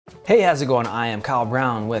Hey, how's it going? I am Kyle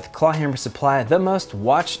Brown with Clawhammer Supply, the most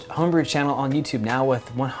watched homebrew channel on YouTube now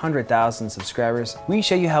with 100,000 subscribers. We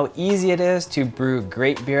show you how easy it is to brew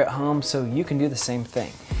great beer at home so you can do the same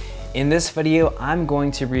thing. In this video, I'm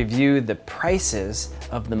going to review the prices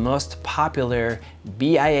of the most popular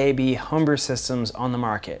BIAB homebrew systems on the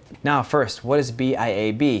market. Now first, what is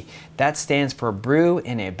BIAB? That stands for brew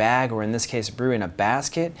in a bag, or in this case, brew in a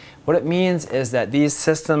basket. What it means is that these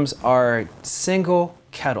systems are single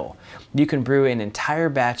kettle. You can brew an entire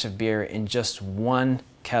batch of beer in just one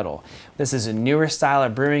kettle. This is a newer style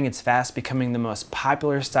of brewing. It's fast becoming the most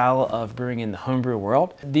popular style of brewing in the homebrew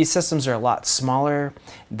world. These systems are a lot smaller,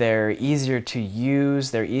 they're easier to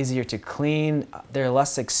use, they're easier to clean, they're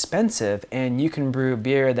less expensive, and you can brew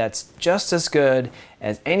beer that's just as good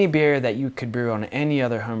as any beer that you could brew on any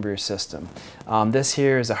other homebrew system. This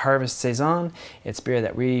here is a Harvest Saison. It's beer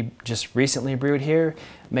that we just recently brewed here,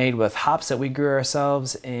 made with hops that we grew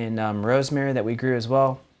ourselves and rosemary that we grew as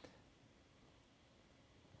well.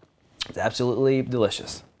 It's absolutely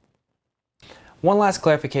delicious. One last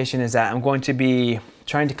clarification is that I'm going to be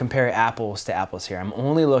trying to compare apples to apples here. I'm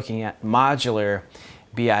only looking at modular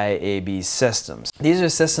BIAB systems. These are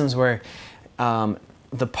systems where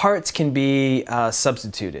the parts can be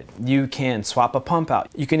substituted. You can swap a pump out.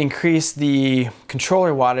 You can increase the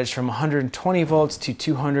controller wattage from 120 volts to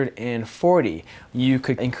 240. You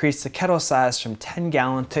could increase the kettle size from 10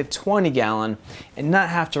 gallon to 20 gallon and not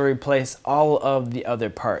have to replace all of the other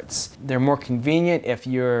parts. They're more convenient if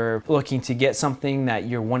you're looking to get something that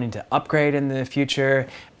you're wanting to upgrade in the future.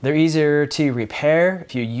 They're easier to repair.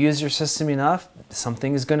 If you use your system enough,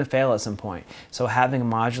 something is going to fail at some point. So having a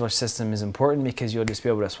modular system is important because you'll just be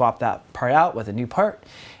able to swap that part out with a new part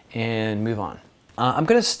and move on. I'm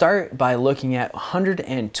going to start by looking at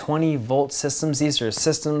 120 volt systems. These are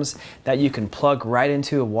systems that you can plug right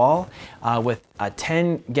into a wall with a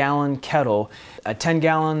 10 gallon kettle. A 10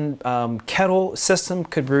 gallon kettle system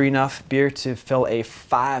could brew enough beer to fill a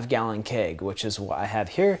 5 gallon keg, which is what I have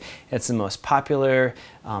here. It's the most popular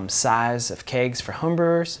size of kegs for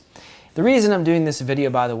homebrewers. The reason I'm doing this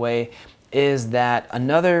video, by the way, is that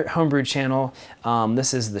another homebrew channel,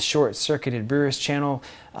 this is the Short Circuited Brewers channel,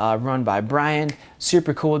 run by Brian.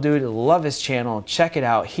 Super cool dude, love his channel, check it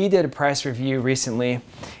out. He did a price review recently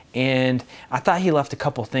and I thought he left a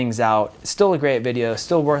couple things out. Still a great video,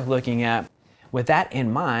 still worth looking at. With that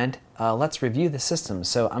in mind, let's review the system.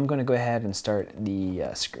 So I'm gonna go ahead and start the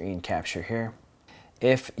screen capture here.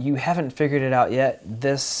 If you haven't figured it out yet,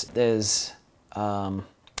 this is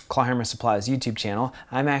Clawhammer Supply's YouTube channel.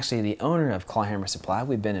 I'm actually the owner of Clawhammer Supply.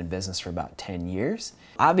 We've been in business for about 10 years.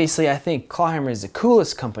 Obviously, I think Clawhammer is the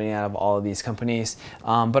coolest company out of all of these companies,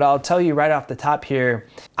 but I'll tell you right off the top here,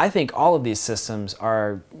 I think all of these systems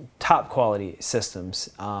are top quality systems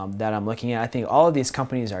that I'm looking at. I think all of these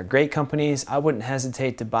companies are great companies. I wouldn't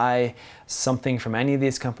hesitate to buy something from any of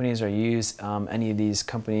these companies or use any of these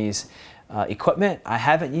companies' equipment. I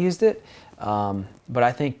haven't used it, but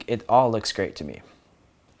I think it all looks great to me.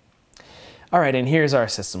 All right, and here's our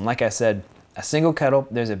system. Like I said, a single kettle,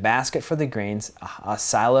 there's a basket for the grains, a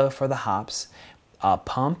silo for the hops, a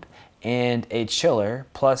pump, and a chiller,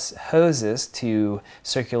 plus hoses to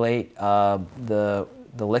circulate the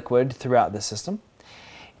liquid throughout the system,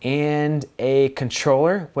 and a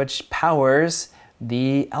controller which powers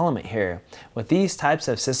the element here. With these types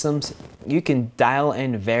of systems, you can dial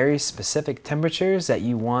in very specific temperatures that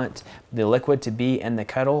you want the liquid to be in the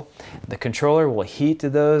kettle. The controller will heat to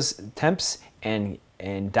those temps and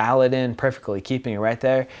dial it in perfectly, keeping it right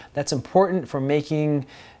there. That's important for making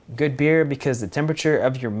good beer because the temperature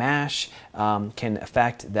of your mash can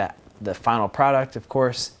affect the final product, of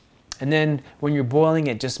course. And then when you're boiling,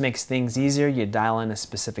 it just makes things easier. You dial in a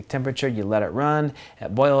specific temperature, you let it run,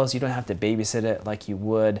 it boils. You don't have to babysit it like you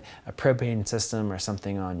would a propane system or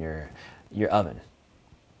something on your oven.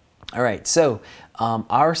 All right, so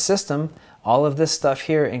our system, all of this stuff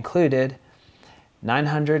here included,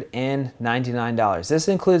 $999. This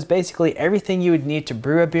includes basically everything you would need to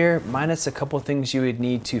brew a beer, minus a couple things you would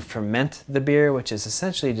need to ferment the beer, which is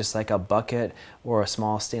essentially just like a bucket or a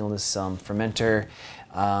small stainless fermenter,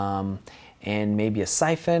 and maybe a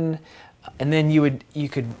siphon. And then you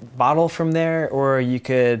could bottle from there, or you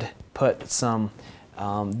could put some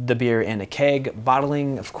the beer in a keg.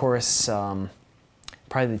 Bottling, of course,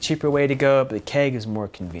 probably the cheaper way to go, but the keg is more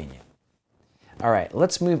convenient. All right,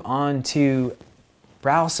 let's move on to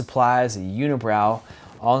Brau Supplies, a Unibrow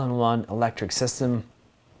all-in-one electric system.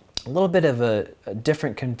 A little bit of a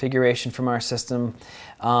different configuration from our system,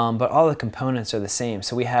 but all the components are the same.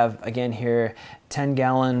 So we have, again here,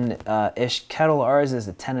 10-gallon-ish kettle. Ours is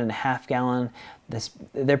a 10.5 gallon.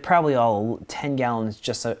 They're probably all 10 gallons,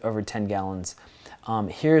 just over 10 gallons.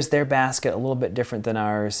 Here's their basket, a little bit different than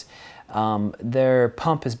ours. Their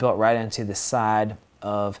pump is built right into the side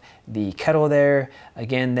of the kettle there.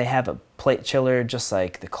 Again, they have a plate chiller just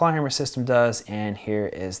like the Clawhammer system does, and here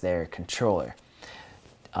is their controller.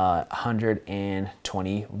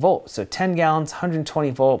 120 volts. So 10 gallons,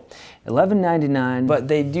 120 volt, $11.99, but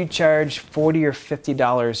they do charge $40 or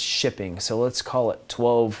 $50 shipping. So let's call it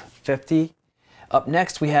 $12.50. Up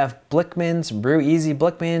next, we have Blichmann's Brew Easy.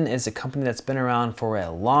 Blichmann is a company that's been around for a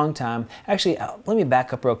long time. Actually, let me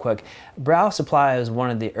back up real quick. Brau Supply is one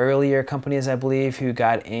of the earlier companies, I believe, who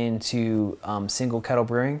got into single kettle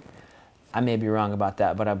brewing. I may be wrong about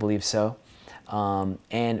that, but I believe so.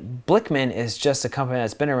 And Blichmann is just a company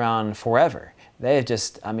that's been around forever. They've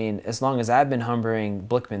just, I mean, as long as I've been homebrewing,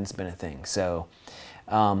 Blichmann's been a thing. So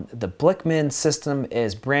the Blichmann system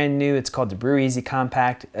is brand new. It's called the Brew Easy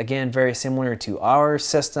Compact. Again, very similar to our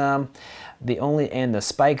system. And the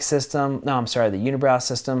Spike system, no, I'm sorry, the Unibrow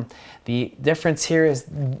system. The difference here is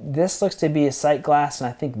this looks to be a sight glass, and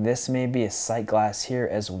I think this may be a sight glass here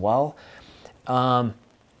as well.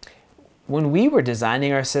 When we were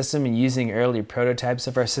designing our system and using early prototypes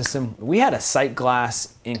of our system, we had a sight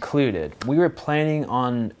glass included. We were planning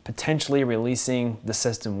on potentially releasing the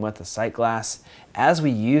system with a sight glass. As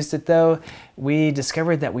we used it though, we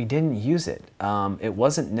discovered that we didn't use it. It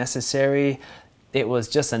wasn't necessary. It was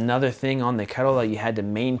just another thing on the kettle that you had to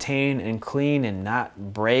maintain and clean and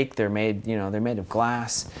not break. They're made, you know, they're made of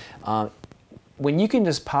glass. When you can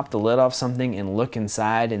just pop the lid off something and look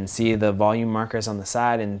inside and see the volume markers on the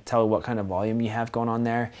side and tell what kind of volume you have going on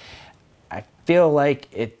there, I feel like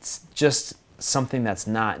it's just something that's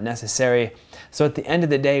not necessary. So at the end of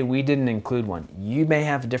the day, we didn't include one. You may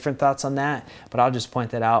have different thoughts on that, but I'll just point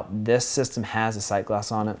that out. This system has a sight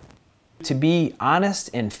glass on it. To be honest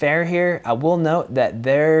and fair here, I will note that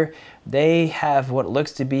they have what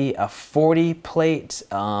looks to be a 40 plate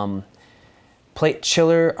plate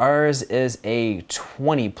chiller. Ours is a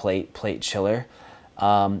 20 plate chiller.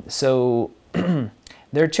 So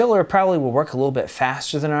their chiller probably will work a little bit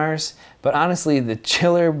faster than ours, but honestly the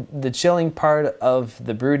chilling part of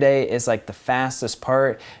the brew day is like the fastest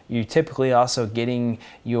part. You're typically also getting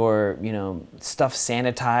your, you know, stuff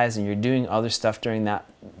sanitized, and you're doing other stuff during that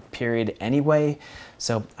period anyway.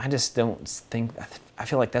 So I just don't think, I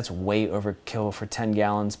feel like that's way overkill for 10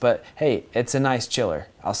 gallons, but hey, it's a nice chiller,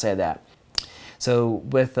 I'll say that. So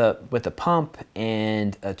with a pump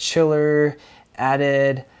and a chiller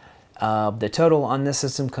added, the total on this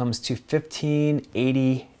system comes to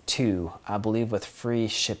 $15.82, I believe, with free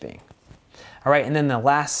shipping. All right, and then the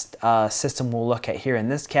last system we'll look at here in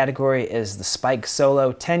this category is the Spike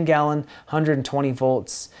Solo, 10 gallon, 120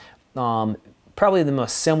 volts. Probably the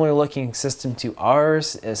most similar looking system to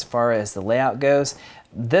ours as far as the layout goes.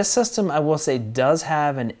 This system, I will say, does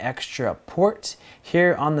have an extra port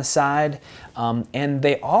here on the side, and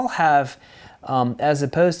they all have, as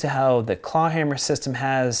opposed to how the Clawhammer system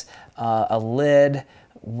has a lid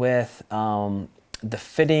with the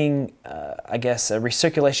fitting, I guess, a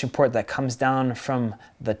recirculation port that comes down from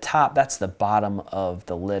the top. That's the bottom of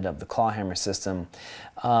the lid of the Clawhammer system.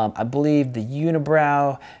 I believe the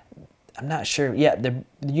Unibrow, I'm not sure. Yeah, the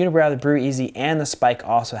Unibrow, the Brew Easy, and the Spike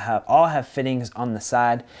also all have fittings on the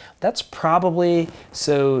side. That's probably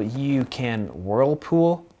so you can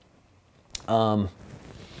whirlpool,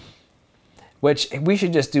 which we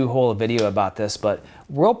should just do a whole video about this, but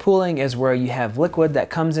whirlpooling is where you have liquid that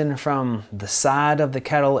comes in from the side of the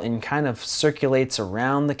kettle and kind of circulates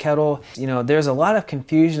around the kettle. You know, there's a lot of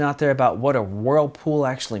confusion out there about what a whirlpool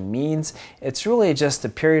actually means. It's really just a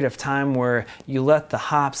period of time where you let the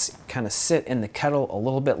hops kind of sit in the kettle a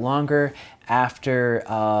little bit longer after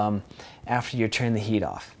you turn the heat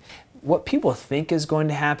off. What people think is going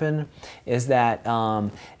to happen is that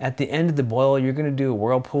at the end of the boil, you're going to do a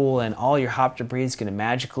whirlpool and all your hop debris is going to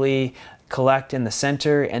magically collect in the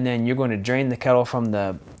center, and then you're going to drain the kettle from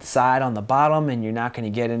the side on the bottom, and you're not going to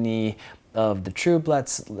get any of the troop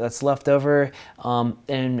that's left over.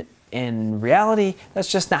 And in reality, that's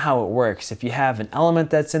just not how it works. If you have an element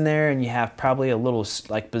that's in there and you have probably a little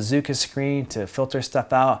like bazooka screen to filter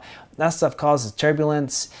stuff out, that stuff causes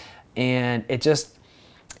turbulence, and it just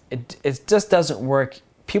doesn't work.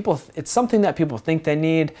 It's something that people think they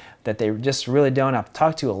need, that they just really don't. I've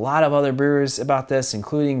talked to a lot of other brewers about this,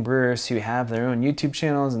 including brewers who have their own YouTube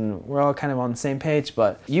channels, and we're all kind of on the same page,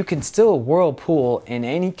 but you can still whirlpool in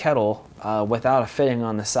any kettle without a fitting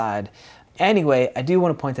on the side. Anyway, I do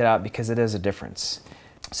want to point that out because it is a difference.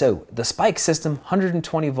 So the Spike system,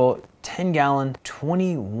 120 volt, 10 gallon,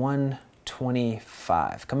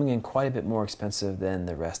 21.25, coming in quite a bit more expensive than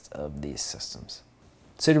the rest of these systems.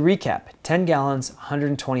 So to recap, 10 gallons,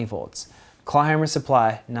 120 volts. Clawhammer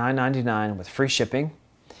supply, $9.99 with free shipping.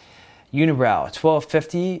 Unibrau,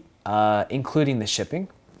 $12.50, including the shipping.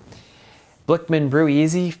 Blichmann Brew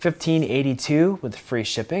Easy, $15.82 with free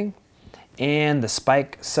shipping. And the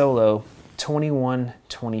Spike Solo,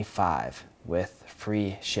 $21.25 with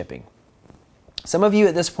free shipping. Some of you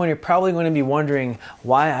at this point are probably going to be wondering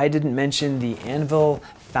why I didn't mention the Anvil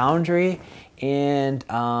Foundry and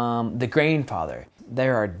the Grainfather.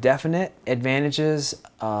 There are definite advantages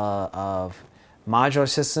of modular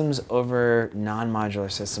systems over non-modular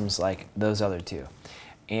systems like those other two.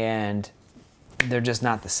 And they're just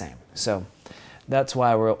not the same. So that's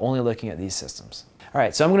why we're only looking at these systems. All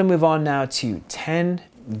right, so I'm gonna move on now to 10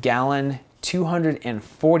 gallon,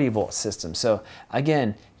 240 volt system. So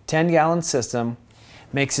again, 10 gallon system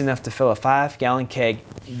makes enough to fill a 5 gallon keg,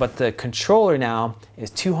 but the controller now is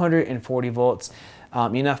 240 volts.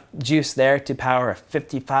 Enough juice there to power a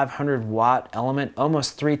 5,500 watt element,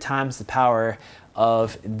 almost 3 times the power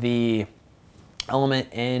of the element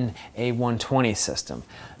in a 120 system.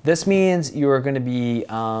 This means you are going to be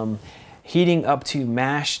heating up to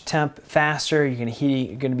mash temp faster. You're going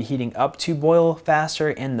to be heating up to boil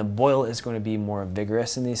faster, and the boil is going to be more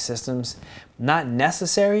vigorous in these systems. Not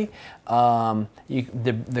necessary.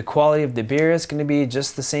 The quality of the beer is going to be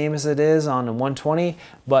just the same as it is on a 120,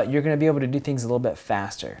 but you're going to be able to do things a little bit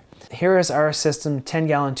faster. Here is our system, 10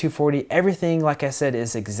 gallon, 240. Everything, like I said,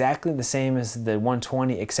 is exactly the same as the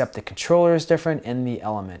 120, except the controller is different and the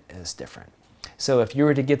element is different. So if you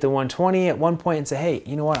were to get the 120 at one point and say, hey,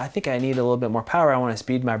 you know what, I think I need a little bit more power, I want to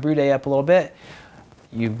speed my brew day up a little bit,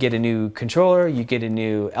 you get a new controller, you get a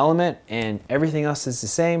new element, and everything else is the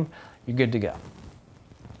same, you're good to go.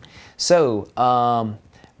 So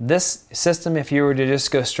this system, if you were to just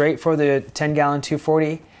go straight for the 10 gallon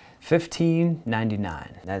 240,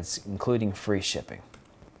 $15.99. That's including free shipping.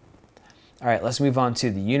 All right, let's move on to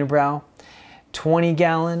the Unibrau. 10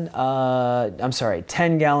 gallon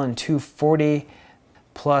 240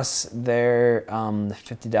 plus their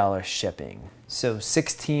 $50 shipping. So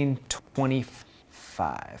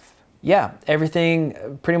 $16.25. Yeah,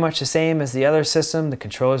 everything pretty much the same as the other system. The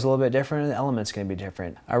controller's a little bit different, the element's gonna be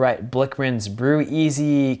different. All right, Blichmann's Brew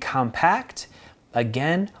Easy Compact.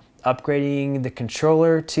 Again, upgrading the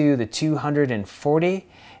controller to the 240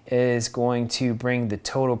 is going to bring the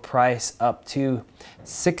total price up to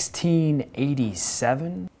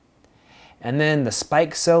 $16.87. And then the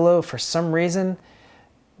Spike Solo, for some reason,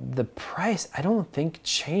 the price I don't think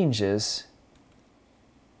changes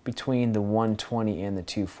between the 120 and the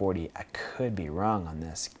 240. I could be wrong on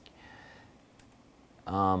this.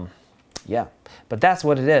 Yeah, but that's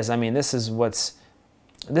what it is. I mean, this is what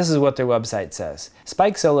their website says.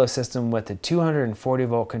 Spike Solo system with the 240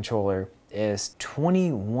 volt controller is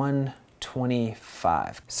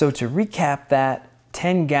 $21.25. So to recap that,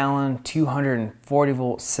 10 gallon 240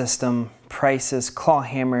 volt system prices: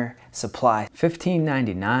 Clawhammer supply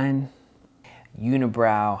 $15.99,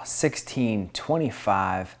 Unibrau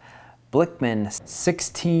 $16.25, Blichmann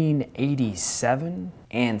 $16.87,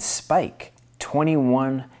 and Spike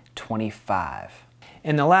 $21.25.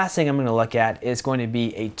 And the last thing I'm going to look at is going to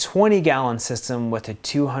be a 20 gallon system with a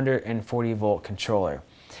 240 volt controller,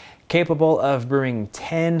 capable of brewing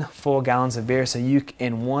 10 full gallons of beer. So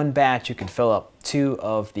in one batch you can fill up 2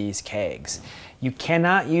 of these kegs. You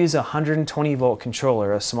cannot use a 120 volt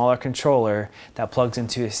controller, a smaller controller that plugs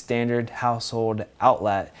into a standard household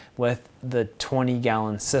outlet with the 20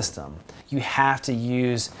 gallon system. You have to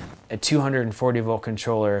use a 240 volt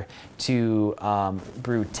controller to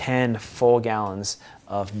brew 10 full gallons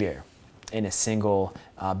of beer in a single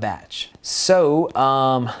batch. So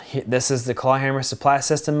this is the Clawhammer supply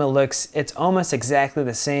system. It's almost exactly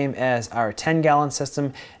the same as our 10 gallon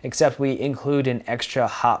system, except we include an extra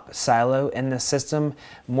hop silo in the system.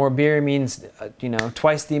 More beer means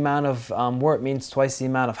twice the amount of wort means twice the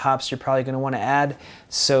amount of hops you're probably going to want to add.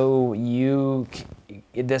 So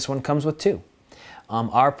this one comes with 2.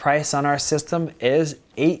 Our price on our system is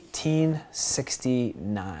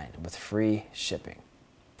 $18.69 with free shipping.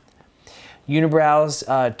 Unibrau's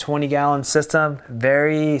 20 gallon system,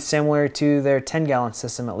 very similar to their 10 gallon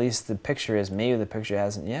system, at least the picture is. Maybe the picture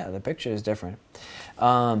hasn't. Yeah, the picture is different.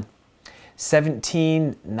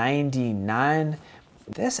 $17.99.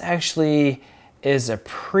 This actually is a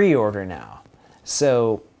pre-order now,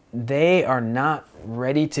 so they are not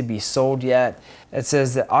ready to be sold yet. It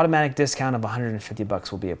says the automatic discount of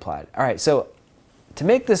 $150 will be applied. All right, so to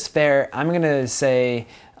make this fair, I'm gonna say,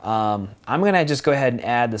 I'm gonna just go ahead and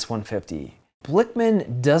add this 150.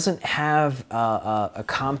 Blichmann doesn't have a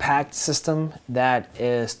compact system that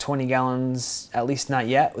is 20 gallons, at least not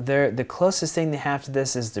yet. The closest thing they have to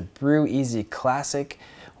this is the Brew Easy Classic,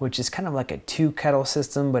 which is kind of like a 2 kettle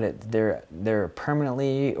system, but they're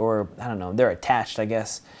permanently, or I don't know, they're attached, I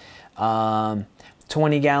guess.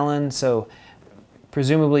 20 gallons, so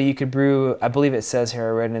presumably you could brew, I believe it says here,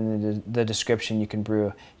 I read in the description, you can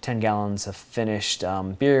brew 10 gallons of finished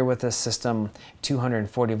beer with this system,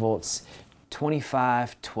 240 volts.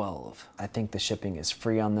 2512. I think the shipping is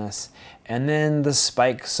free on this. And then the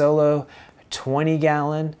Spike Solo, 20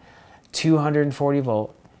 gallon, 240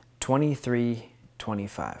 volt,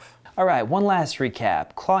 2325. All right, one last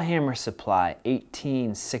recap. Clawhammer Supply,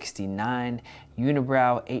 1869.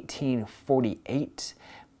 Unibrow, 1848.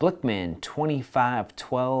 Blichmann,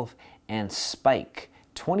 2512. And Spike,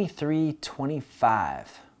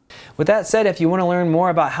 2325. With that said, if you want to learn more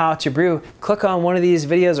about how to brew, click on one of these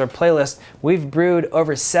videos or playlists. We've brewed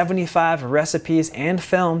over 75 recipes and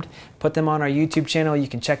filmed, put them on our YouTube channel. You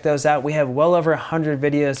can check those out. We have well over 100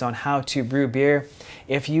 videos on how to brew beer.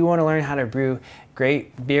 If you want to learn how to brew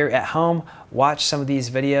great beer at home, watch some of these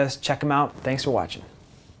videos. Check them out. Thanks for watching.